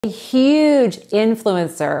A huge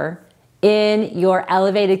influencer in your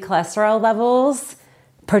elevated cholesterol levels,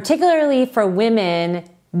 particularly for women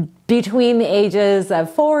between the ages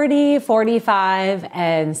of 40, 45,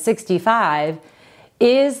 and 65,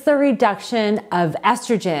 is the reduction of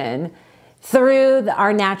estrogen through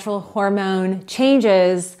our natural hormone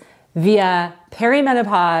changes via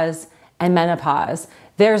perimenopause and menopause.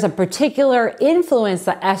 There's a particular influence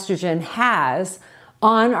that estrogen has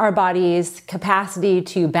on our body's capacity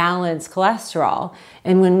to balance cholesterol.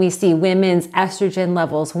 And when we see women's estrogen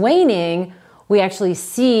levels waning, we actually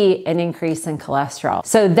see an increase in cholesterol.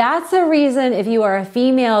 So that's the reason, if you are a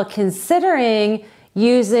female considering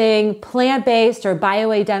using plant-based or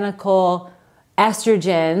bioidentical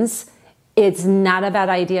estrogens, it's not a bad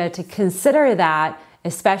idea to consider that,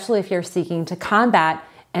 especially if you're seeking to combat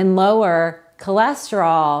and lower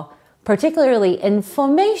cholesterol, particularly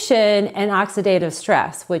inflammation and oxidative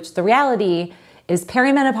stress, which the reality is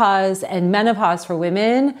perimenopause and menopause for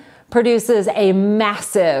women produces a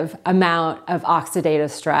massive amount of oxidative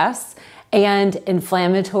stress and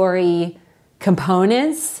inflammatory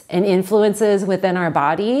components and influences within our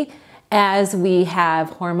body as we have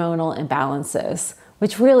hormonal imbalances,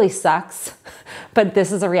 which really sucks, but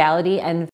this is a reality. And